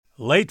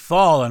Late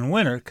fall and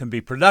winter can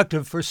be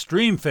productive for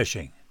stream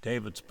fishing.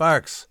 David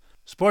Sparks,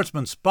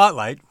 Sportsman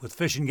Spotlight with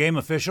Fish and Game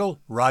official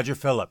Roger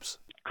Phillips.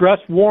 Dress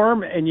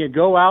warm and you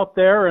go out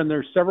there and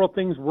there's several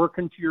things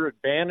working to your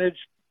advantage.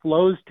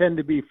 Flows tend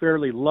to be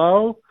fairly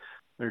low.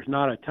 There's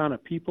not a ton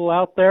of people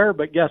out there,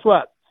 but guess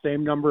what?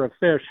 Same number of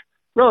fish,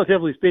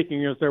 relatively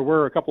speaking, as there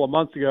were a couple of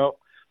months ago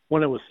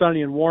when it was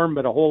sunny and warm,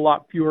 but a whole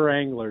lot fewer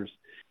anglers.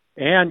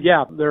 And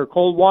yeah, they're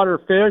cold water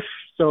fish,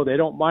 so they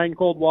don't mind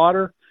cold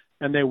water,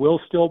 and they will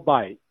still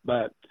bite,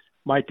 but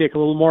might take a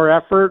little more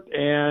effort,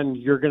 and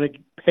you're going to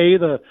pay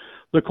the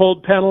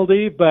cold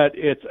penalty, but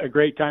it's a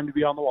great time to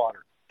be on the water.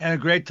 And a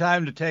great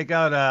time to take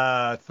out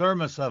a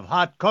thermos of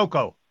hot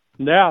cocoa.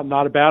 Yeah,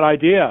 not a bad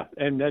idea.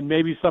 And then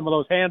maybe some of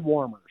those hand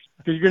warmers,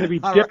 because you're going to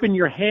be dipping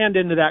your hand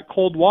into that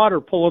cold water,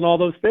 pulling all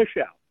those fish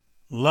out.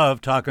 Love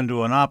talking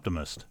to an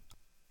optimist.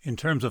 In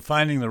terms of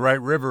finding the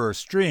right river or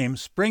stream,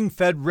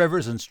 spring-fed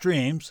rivers and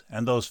streams,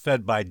 and those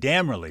fed by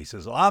dam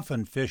releases,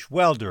 often fish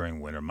well during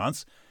winter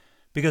months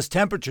because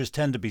temperatures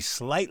tend to be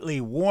slightly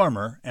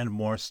warmer and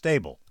more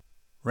stable.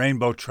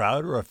 Rainbow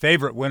trout are a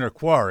favorite winter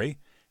quarry,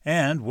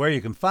 and where you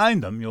can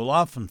find them, you'll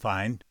often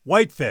find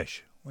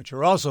whitefish, which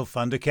are also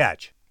fun to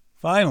catch.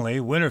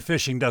 Finally, winter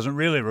fishing doesn't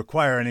really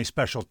require any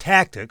special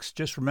tactics.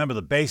 Just remember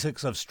the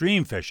basics of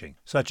stream fishing,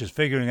 such as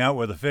figuring out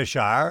where the fish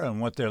are and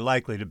what they're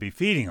likely to be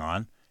feeding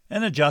on,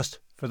 and adjust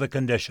for the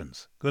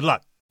conditions. Good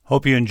luck.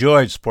 Hope you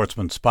enjoyed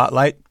Sportsman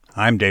Spotlight.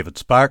 I'm David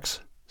Sparks.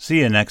 See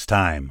you next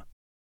time.